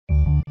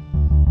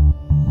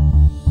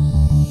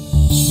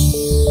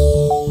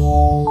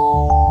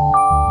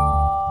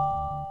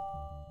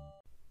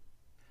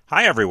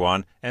Hi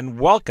everyone,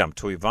 and welcome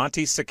to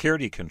Ivanti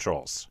Security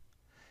Controls.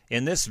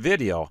 In this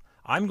video,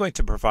 I'm going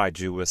to provide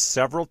you with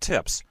several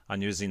tips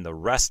on using the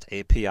REST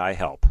API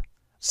help.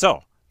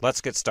 So, let's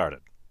get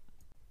started.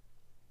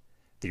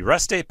 The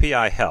REST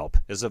API help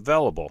is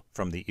available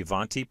from the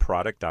Ivanti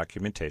product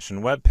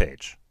documentation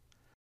webpage.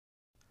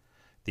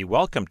 The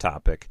welcome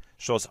topic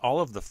shows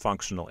all of the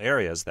functional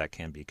areas that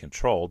can be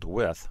controlled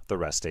with the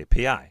REST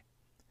API.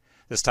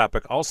 This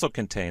topic also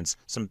contains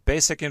some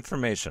basic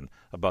information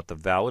about the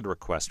valid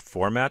request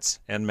formats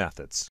and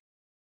methods.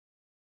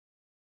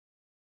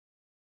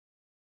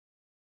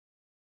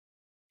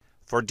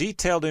 For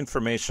detailed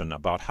information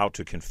about how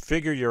to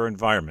configure your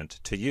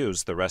environment to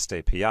use the REST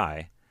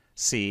API,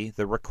 see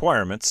the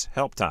Requirements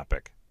Help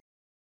topic.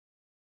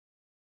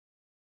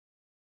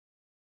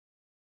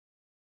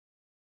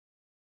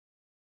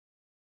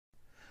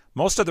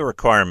 Most of the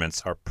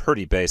requirements are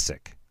pretty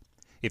basic.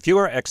 If you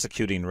are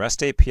executing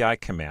REST API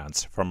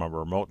commands from a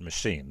remote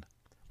machine,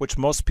 which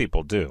most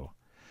people do,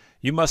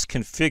 you must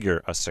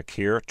configure a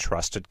secure,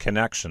 trusted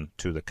connection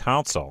to the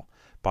console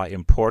by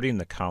importing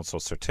the console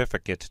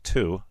certificate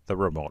to the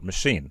remote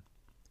machine.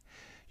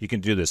 You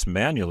can do this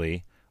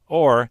manually,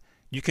 or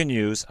you can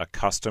use a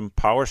custom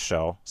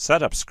PowerShell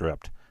setup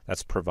script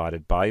that's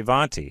provided by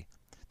Ivanti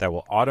that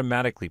will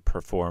automatically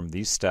perform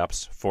these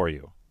steps for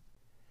you.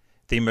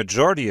 The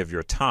majority of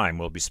your time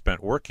will be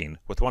spent working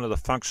with one of the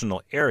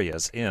functional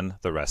areas in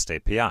the REST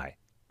API.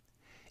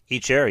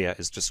 Each area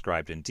is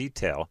described in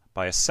detail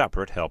by a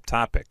separate help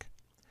topic.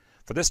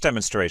 For this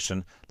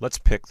demonstration, let's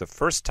pick the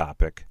first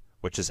topic,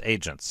 which is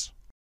agents.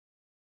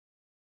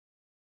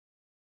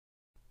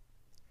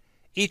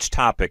 Each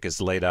topic is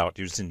laid out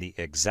using the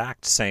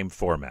exact same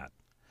format.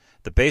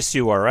 The base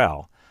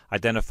URL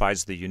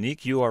identifies the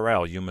unique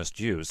URL you must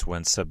use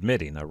when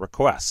submitting a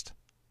request.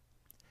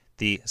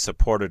 The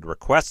Supported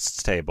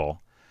Requests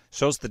table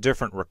shows the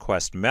different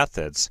request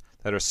methods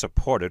that are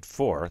supported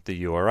for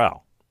the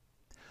URL.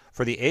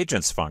 For the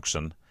agents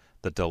function,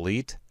 the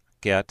delete,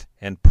 get,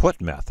 and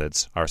put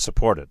methods are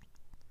supported.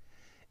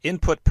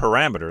 Input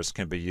parameters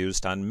can be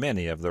used on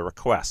many of the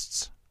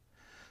requests.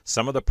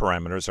 Some of the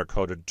parameters are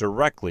coded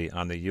directly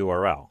on the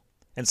URL,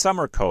 and some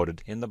are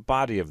coded in the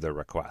body of the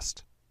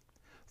request.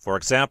 For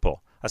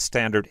example, a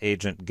standard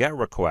agent GET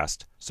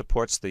request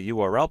supports the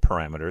URL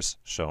parameters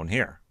shown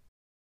here.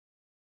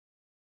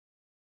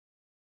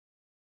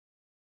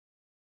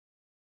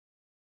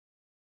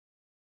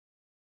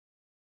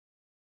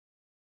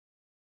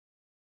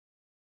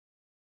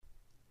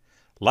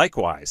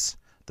 Likewise,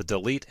 the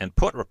delete and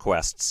put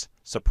requests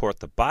support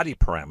the body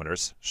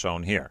parameters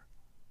shown here.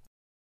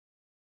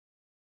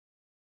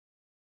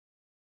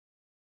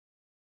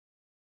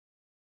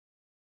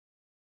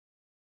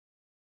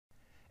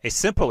 A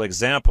simple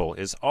example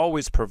is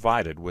always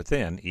provided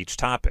within each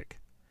topic.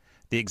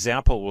 The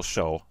example will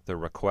show the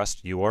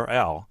request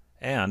URL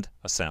and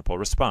a sample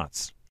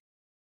response.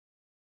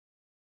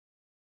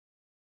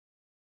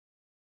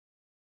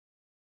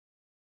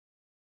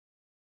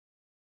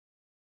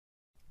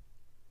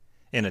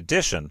 In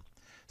addition,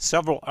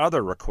 several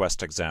other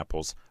request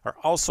examples are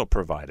also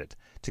provided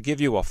to give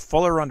you a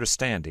fuller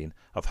understanding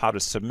of how to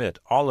submit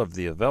all of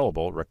the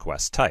available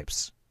request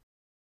types.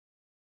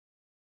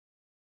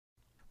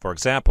 For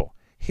example,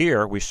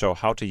 here we show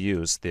how to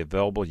use the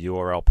available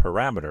URL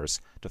parameters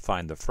to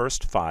find the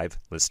first 5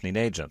 listening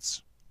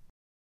agents.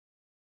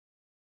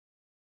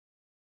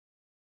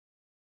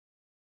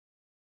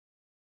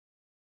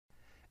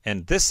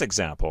 And this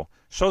example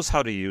shows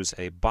how to use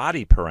a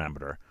body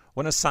parameter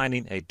when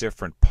assigning a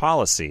different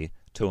policy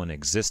to an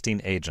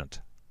existing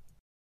agent.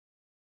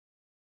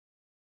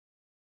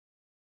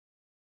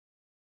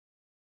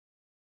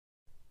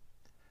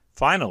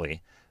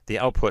 Finally, the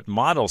Output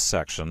Models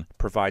section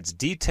provides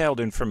detailed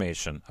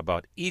information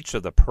about each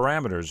of the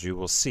parameters you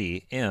will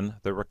see in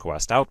the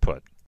request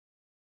output.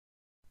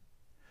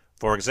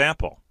 For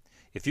example,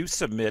 if you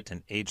submit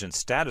an agent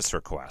status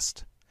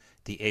request,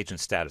 the agent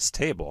status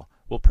table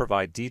will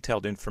provide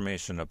detailed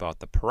information about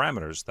the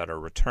parameters that are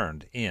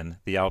returned in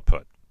the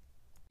output.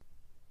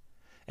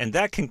 And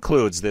that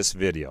concludes this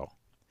video.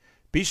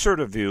 Be sure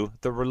to view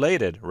the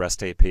related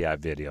REST API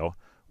video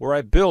where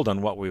I build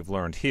on what we've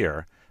learned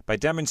here by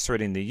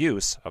demonstrating the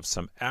use of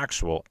some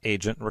actual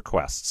agent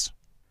requests.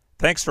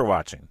 Thanks for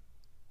watching.